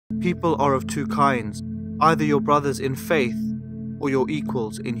People are of two kinds, either your brothers in faith or your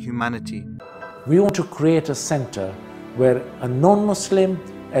equals in humanity. We want to create a centre where a non-Muslim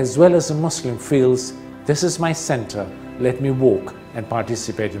as well as a Muslim feels, this is my centre, let me walk and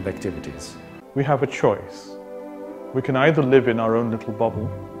participate in the activities. We have a choice. We can either live in our own little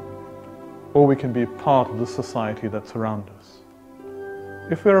bubble, or we can be part of the society that's around us.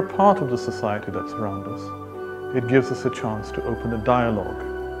 If we're a part of the society that's around us, it gives us a chance to open a dialogue.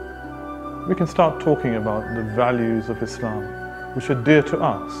 We can start talking about the values of Islam, which are dear to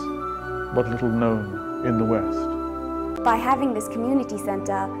us, but little known in the West. By having this community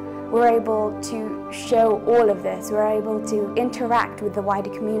centre, we're able to show all of this. We're able to interact with the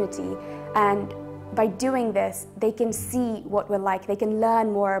wider community, and by doing this, they can see what we're like, they can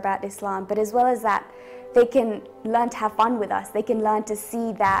learn more about Islam, but as well as that, they can learn to have fun with us. They can learn to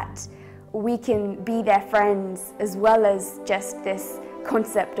see that we can be their friends, as well as just this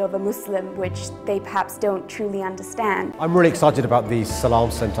concept of a Muslim, which they perhaps don't truly understand. I'm really excited about the Salaam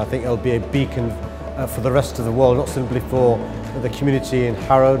Centre. I think it'll be a beacon for the rest of the world, not simply for the community in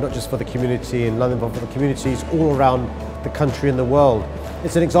Harrow, not just for the community in London, but for the communities all around the country and the world.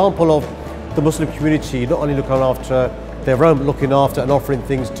 It's an example of the Muslim community not only looking after their own, but looking after and offering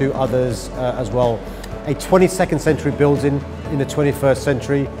things to others as well. A 22nd century building in the 21st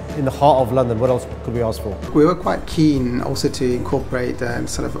century in the heart of London. What else could we ask for? We were quite keen also to incorporate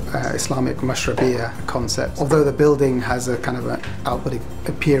sort of Islamic mashrabiyya concept. Although the building has a kind of an outward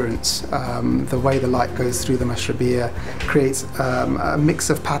appearance, the way the light goes through the mashrabiyya creates a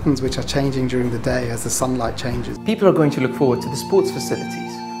mix of patterns which are changing during the day as the sunlight changes. People are going to look forward to the sports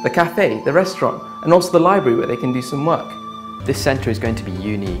facilities, the cafe, the restaurant, and also the library where they can do some work. This centre is going to be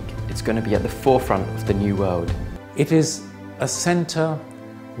unique. It's going to be at the forefront of the new world. It is a centre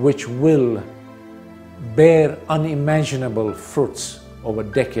which will bear unimaginable fruits over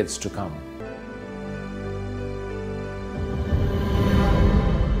decades to come.